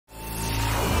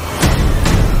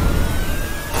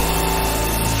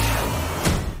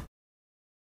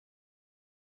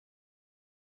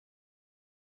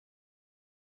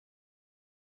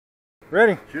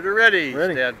Ready. Shooter ready.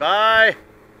 Ready. Stand by.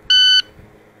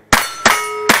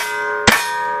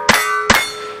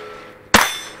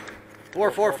 Four,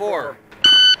 four, four.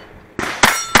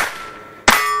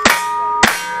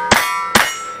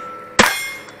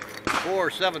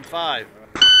 Four, 7, 5.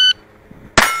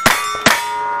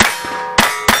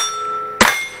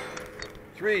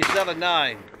 3, 7,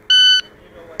 9.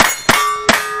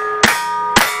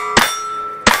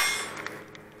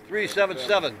 3, 7,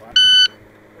 7.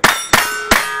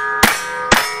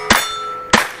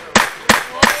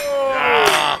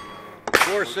 Ah.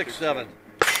 4, 6, 7.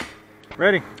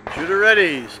 Ready. Shooter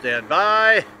ready. Stand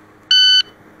by.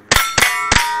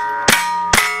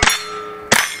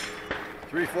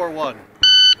 3, 4, 1.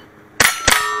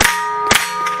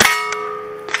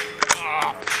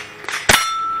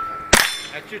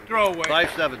 That's your throwaway.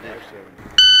 570.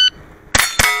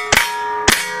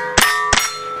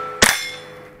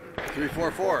 3,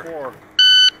 4, 4.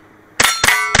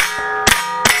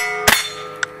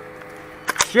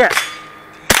 Shit.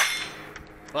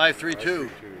 5, 3, 2.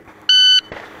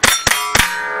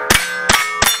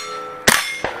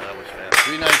 That was fast.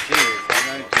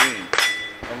 319.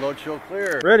 Unload, show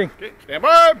clear. Ready. Okay, stand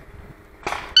by.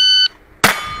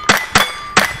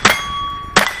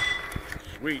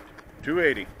 Sweet.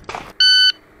 280.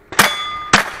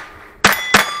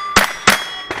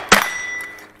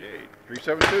 Okay,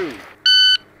 372.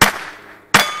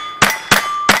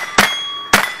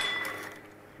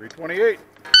 328.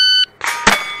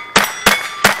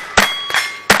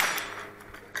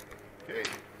 Okay,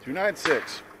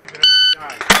 296.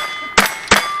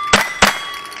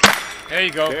 There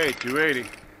you go. Okay, 280.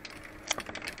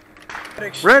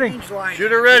 Ready.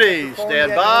 Shooter ready.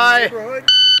 Stand by.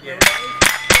 Yeah.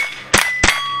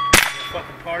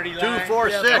 Fucking party 2, 4,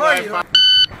 6.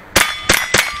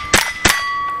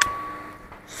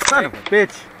 Son of a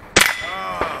bitch.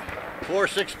 4,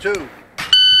 6, 2.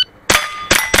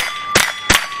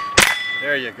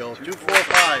 There you go. 2, 4,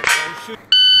 5.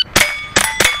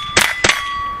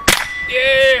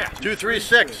 Yeah. 2, 3,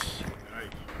 6.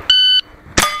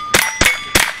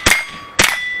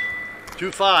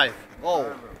 2, 5.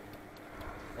 Oh.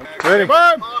 Ready. Okay,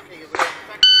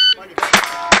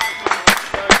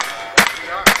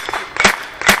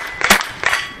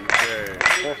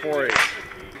 448.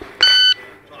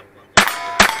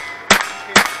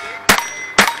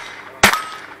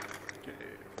 Okay,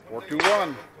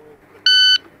 421.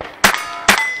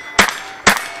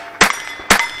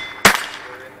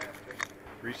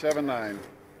 379.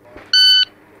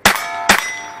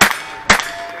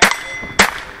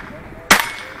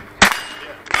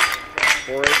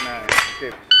 489.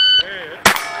 Okay.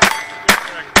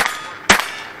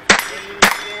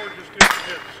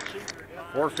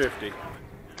 450.